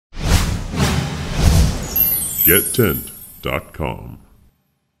gettent.com.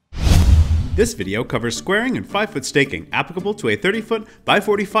 This video covers squaring and 5-foot staking applicable to a 30-foot by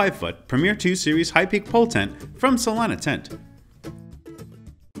 45-foot Premier 2 Series high peak pole tent from Celina Tent.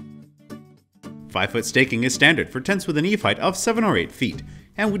 5-foot staking is standard for tents with an eave height of 7 or 8 feet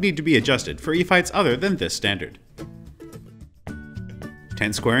and would need to be adjusted for eave heights other than this standard.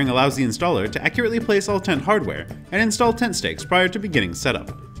 Tent squaring allows the installer to accurately place all tent hardware and install tent stakes prior to beginning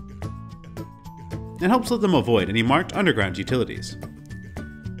setup, and helps let them avoid any marked underground utilities.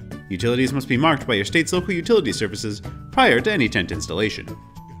 Utilities must be marked by your state's local utility services prior to any tent installation.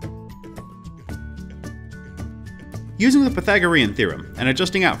 Using the Pythagorean theorem and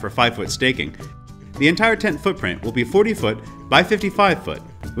adjusting out for 5-foot staking, the entire tent footprint will be 40 foot by 55 foot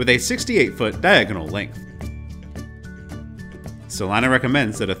with a 68-foot diagonal length. Celina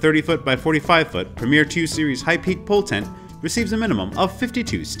recommends that a 30-foot by 45-foot Premier 2 Series high peak pole tent receives a minimum of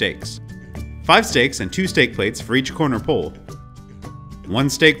 52 stakes. 5 stakes and 2 stake plates for each corner pole, 1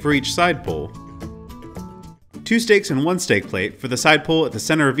 stake for each side pole, 2 stakes and 1 stake plate for the side pole at the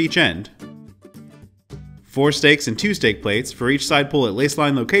center of each end, 4 stakes and 2 stake plates for each side pole at lace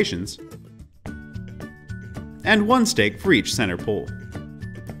line locations, and 1 stake for each center pole.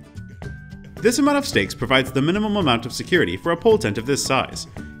 This amount of stakes provides the minimum amount of security for a pole tent of this size.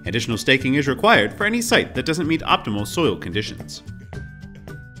 Additional staking is required for any site that doesn't meet optimal soil conditions.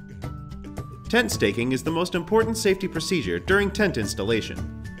 Tent staking is the most important safety procedure during tent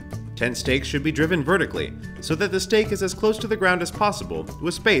installation. Tent stakes should be driven vertically so that the stake is as close to the ground as possible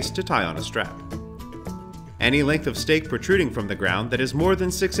with space to tie on a strap. Any length of stake protruding from the ground that is more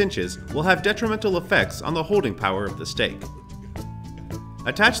than 6 inches will have detrimental effects on the holding power of the stake.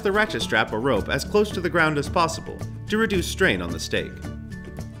 Attach the ratchet strap or rope as close to the ground as possible to reduce strain on the stake.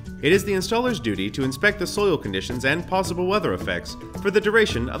 It is the installer's duty to inspect the soil conditions and possible weather effects for the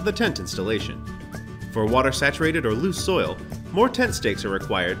duration of the tent installation. For water-saturated or loose soil, more tent stakes are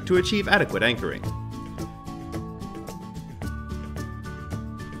required to achieve adequate anchoring.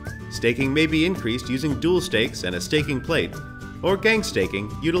 Staking may be increased using dual stakes and a staking plate, or gang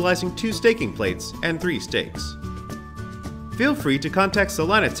staking utilizing 2 staking plates and 3 stakes. Feel free to contact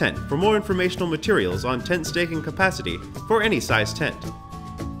Celina Tent for more informational materials on tent staking capacity for any size tent.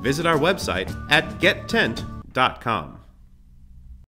 Visit our website at gettent.com.